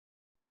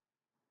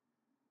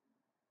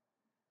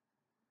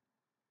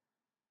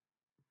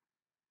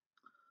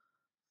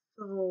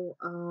A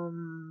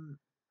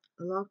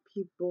lot of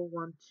people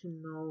want to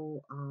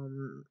know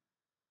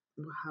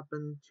what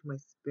happened to my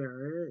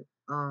spirit.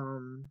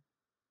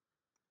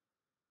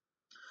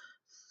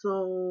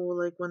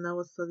 Like when I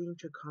was studying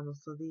Chicano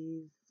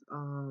studies,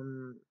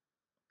 um,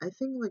 I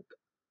think like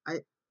I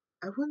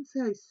I wouldn't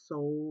say I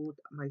sold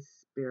my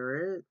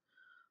spirit,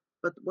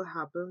 but what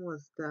happened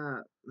was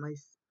that my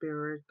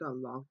spirit got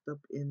locked up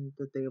in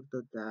the Day of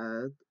the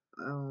Dead.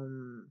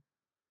 Um,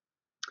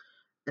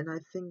 and I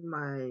think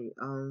my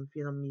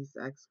Vietnamese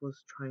ex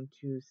was trying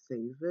to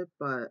save it,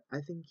 but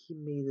I think he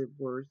made it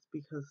worse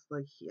because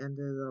like he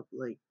ended up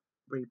like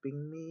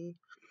raping me.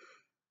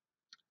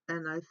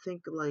 And I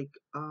think like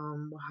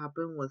what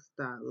happened was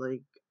that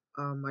like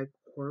my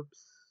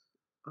corpse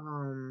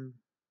um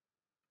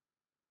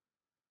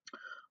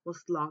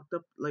was locked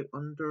up like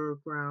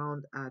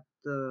underground at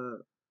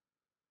the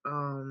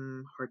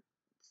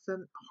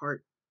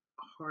heart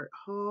heart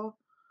hall.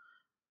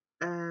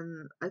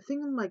 And I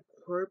think my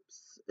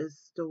corpse is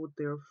still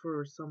there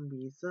for some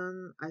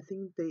reason. I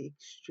think they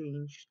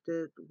exchanged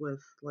it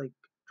with like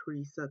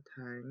Teresa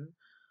Tang.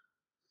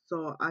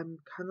 So I'm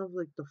kind of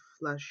like the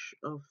flesh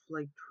of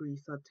like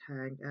Teresa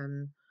Tang,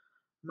 and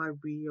my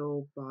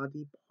real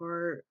body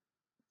part,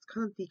 it's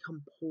kind of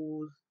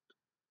decomposed.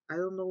 I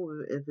don't know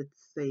if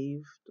it's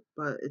saved,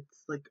 but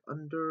it's like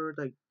under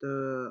like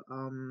the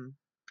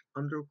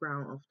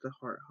underground of the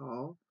heart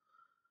hall.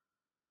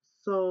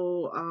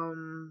 So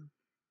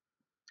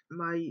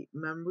my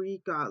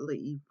memory got like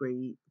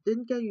erased,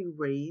 didn't get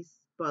erased,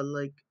 but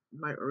like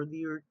my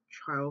earlier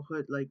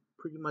childhood, like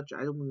pretty much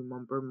I don't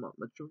remember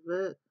much of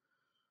it.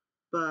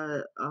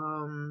 But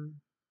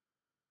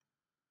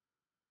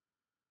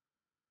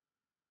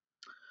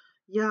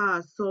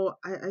yeah, so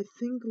I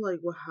think like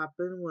what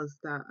happened was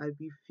that I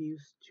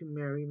refused to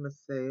marry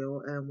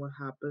Maseo, and what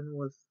happened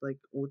was like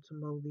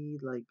ultimately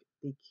like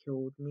they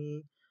killed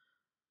me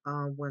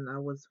when I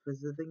was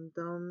visiting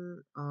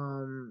them.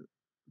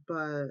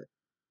 But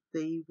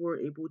they were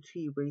able to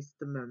erase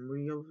the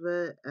memory of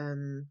it,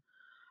 and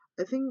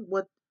I think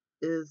what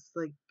is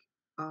like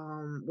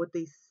what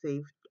they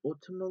saved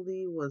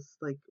ultimately was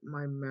like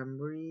my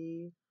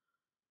memory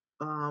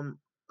um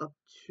up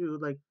to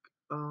like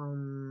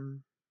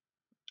um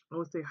I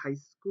would say high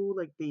school.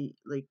 Like they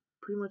like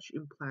pretty much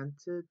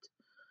implanted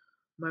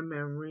my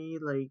memory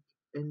like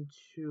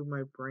into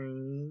my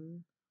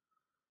brain.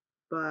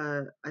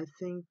 But I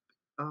think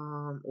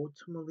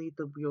ultimately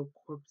the real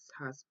corpse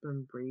has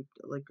been raped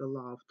like a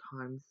lot of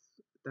times,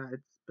 that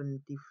it's been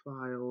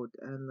defiled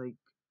and like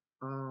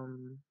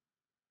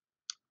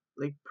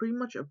pretty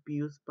much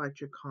abused by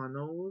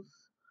Chicanos.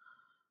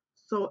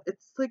 So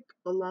it's like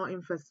a long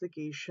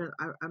investigation.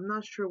 I'm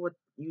not sure what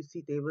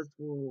UC Davis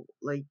will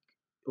like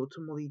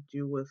ultimately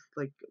do with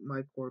like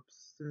my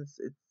corpse, since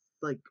it's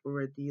like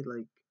already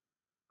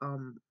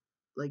um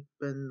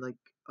been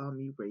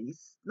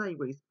erased, not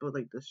erased, but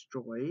like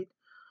destroyed.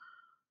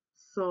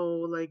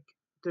 So like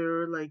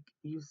they're like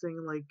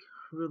using like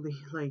really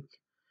like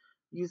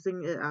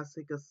using it as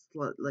like a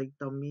slut like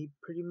dummy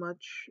pretty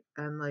much,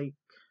 and like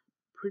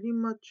pretty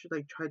much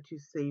like try to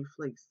save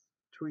like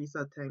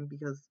Teresa Tang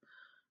because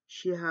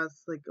she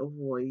has like a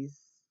voice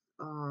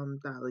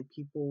that like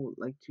people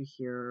like to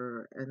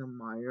hear and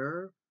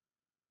admire.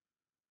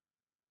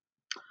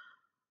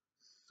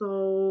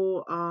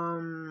 So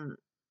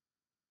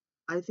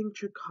I think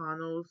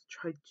Chicanos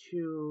try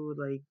to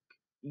like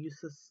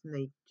use a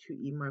snake to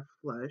eat my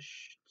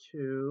flesh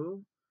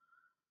too.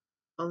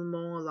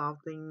 Among a lot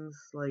of things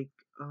like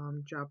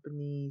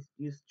Japanese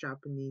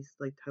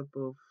like type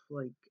of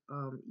like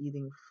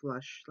eating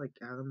flesh like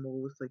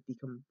animals like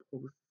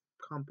decompose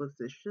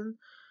composition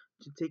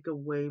to take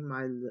away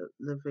my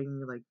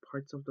living like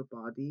parts of the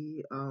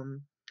body.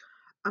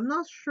 I'm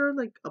not sure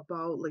like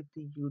about like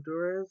the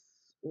uterus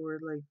or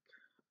like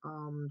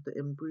the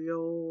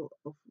embryo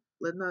of,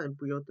 like not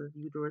embryo, the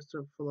uterus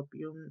or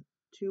fallopian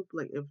tube,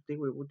 like if they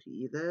were able to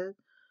eat it.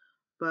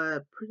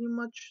 But pretty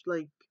much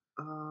like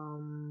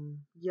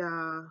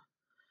yeah,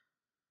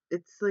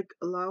 it's like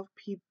a lot of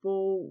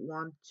people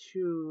want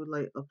to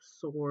like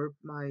absorb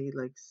my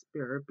like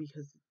spirit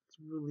because it's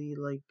really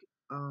like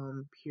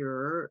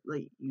pure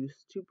like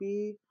used to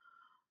be,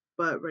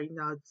 but right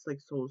now it's like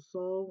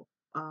so.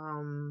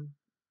 um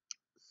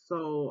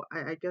so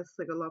I guess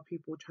like a lot of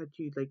people try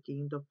to like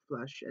gain the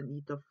flesh and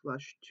eat the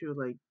flesh to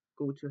like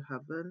go to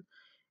heaven,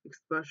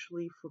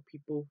 especially for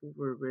people who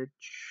were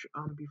rich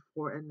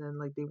before, and then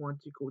like they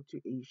want to go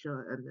to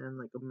Asia and then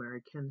like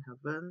American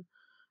heaven,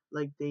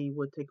 like they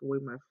would take away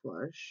my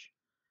flesh.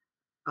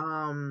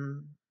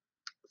 Um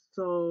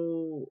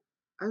so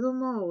I don't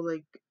know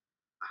like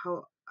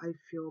how I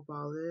feel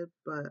about it,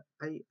 but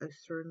I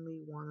certainly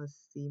want to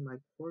see my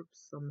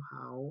corpse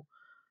somehow,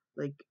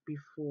 like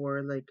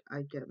before like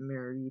I get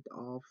married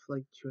off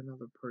like to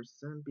another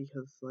person,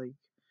 because like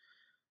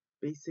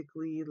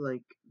basically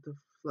like the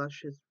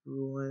flesh is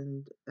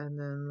ruined, and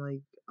then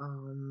like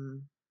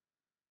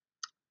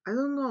I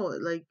don't know,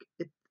 like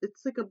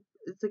it's like a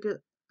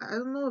I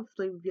don't know if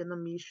like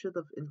Vietnamese should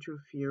have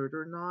interfered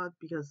or not,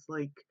 because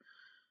like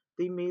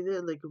they made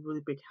it like a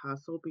really big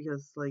hassle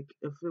because like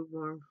if it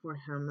weren't for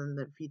him and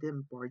if he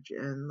didn't barge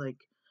in,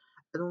 like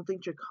I don't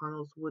think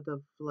Chicanos would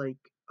have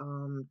like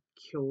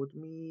killed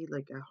me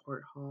like at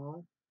Hart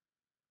Hall.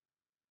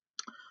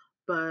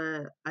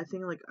 But I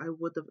think like I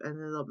would have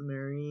ended up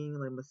marrying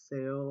like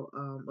Maseo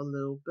a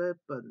little bit,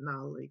 but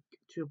not like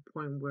to a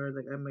point where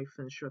like I might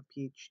finish a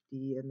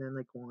PhD and then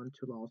like go on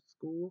to law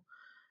school.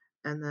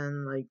 And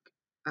then like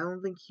I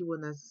don't think he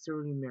would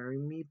necessarily marry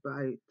me, but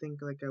I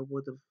think like I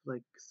would have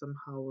like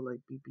somehow like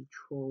be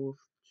betrothed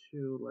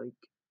to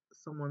like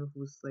someone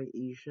who's like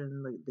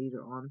Asian like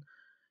later on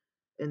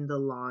in the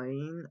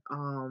line.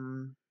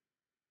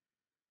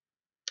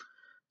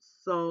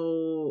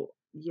 So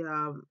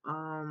yeah,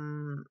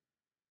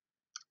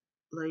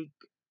 like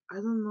I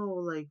don't know,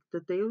 like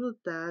the Day of the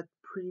Dead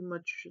pretty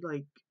much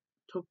like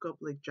took up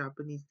like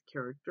Japanese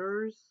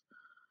characters.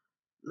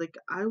 Like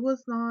I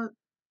was not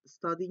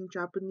studying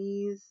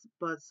Japanese,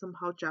 but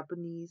somehow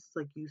Japanese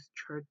like used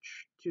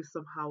church to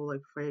somehow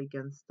like fight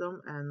against them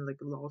and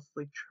like lost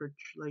like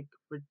church like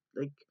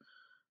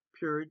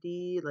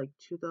purity like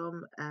to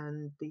them,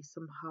 and they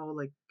somehow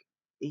like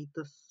ate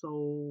the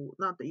soul,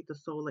 not ate the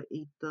soul, like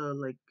ate the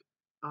like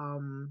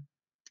um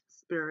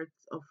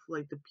spirits of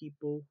like the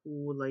people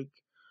who like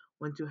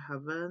went to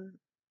heaven.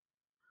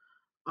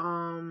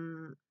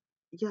 um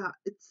yeah,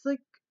 it's like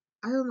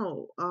I don't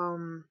know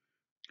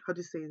how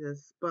to say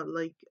this, but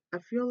like I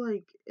feel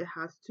like it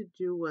has to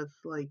do with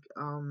like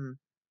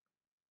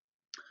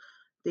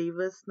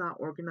Davis not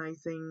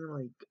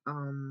organizing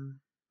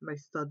my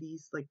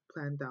studies like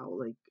planned out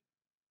like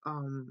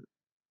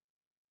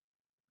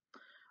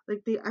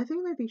they I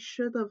think that they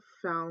should have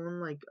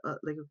found like a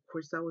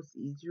course that was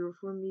easier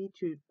for me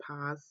to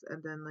pass,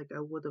 and then like I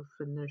would have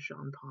finished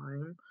on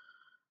time.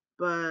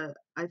 But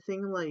I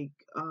think like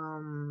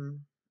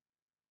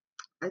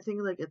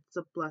it's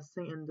a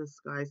blessing in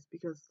disguise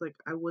because like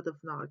I would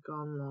have not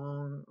gone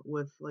along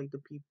with like the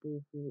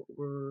people who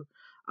were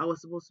I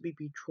was supposed to be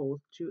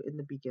betrothed to in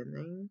the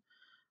beginning.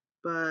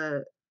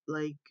 But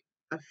like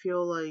I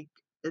feel like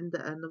in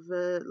the end of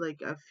it,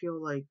 like I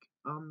feel like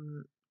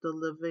the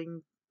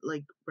living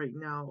like right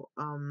now,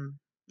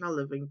 not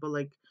living, but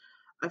like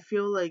I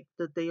feel like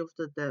the Day of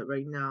the Dead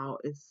right now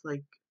is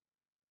like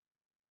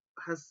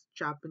has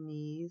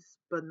Japanese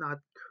but not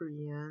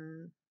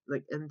Korean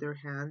like in their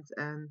hands,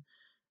 and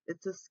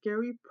it's a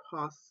scary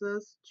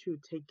process to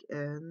take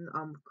in.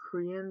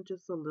 Korean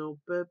just a little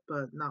bit,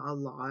 but not a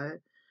lot.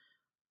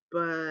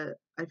 But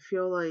I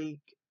feel like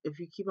if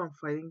you keep on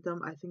fighting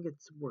them, I think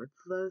it's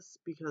worthless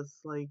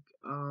because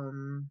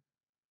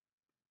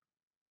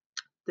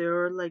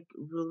they're like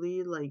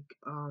really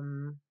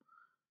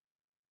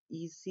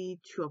easy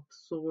to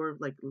absorb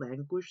like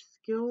language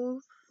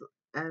skills,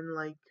 and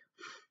like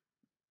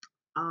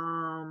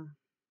um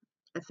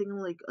I think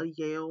like a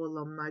Yale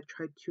alumni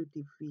tried to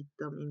defeat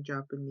them in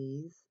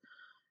Japanese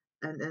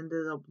and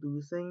ended up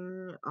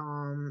losing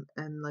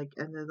and like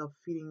ended up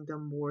feeding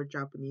them more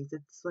Japanese.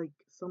 It's like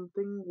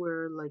something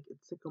where like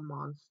it's like a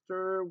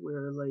monster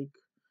where like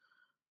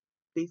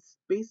they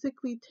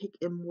basically take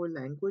in more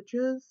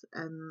languages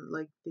and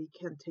like they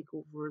can take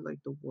over like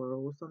the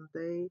world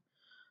someday.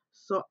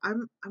 So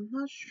I'm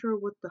not sure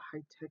what the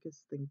high tech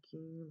is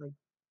thinking, like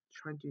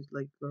trying to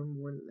like learn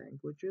more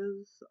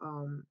languages.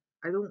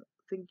 I don't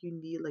think you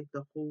need like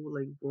the whole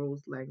like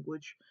world's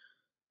language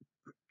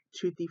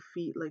to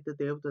defeat like the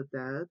Day of the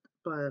Dead,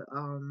 but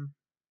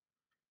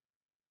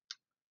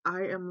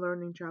I am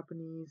learning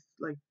Japanese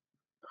like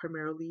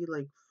primarily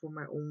like for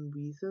my own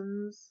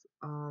reasons.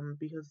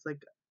 Because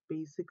like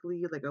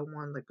basically like I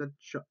want like a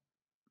job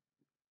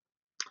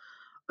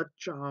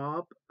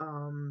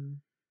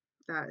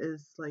that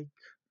is like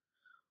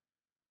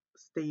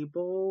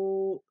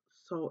stable.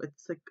 So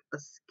it's like a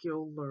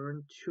skill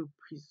learned to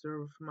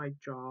preserve my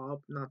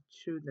job, not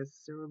to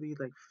necessarily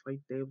like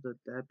fight Day of the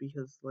Dead,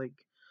 because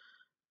like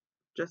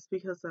just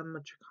because I'm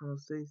a Chicano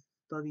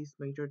studies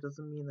major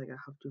doesn't mean like I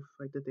have to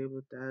fight the Day of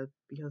the Dead,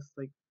 because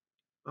like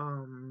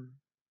um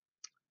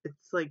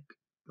it's like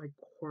my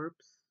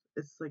corpse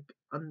is like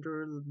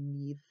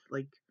underneath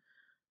like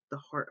the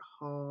heart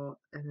hall,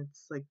 and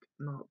it's like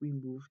not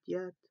removed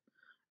yet.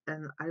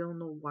 And I don't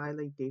know why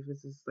like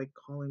Davis is like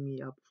calling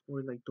me up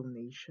for like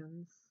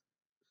donations.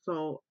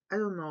 So I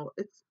don't know.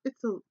 It's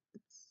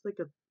like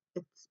a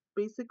it's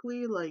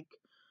basically like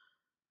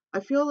I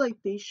feel like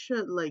they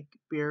should like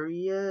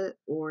bury it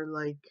or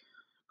like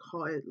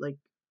call it like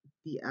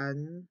the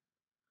end.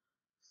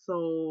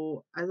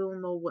 So I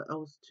don't know what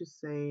else to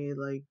say.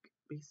 Like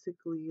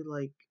basically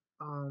like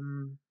I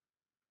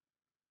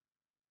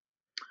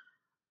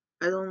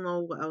don't know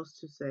what else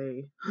to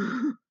say.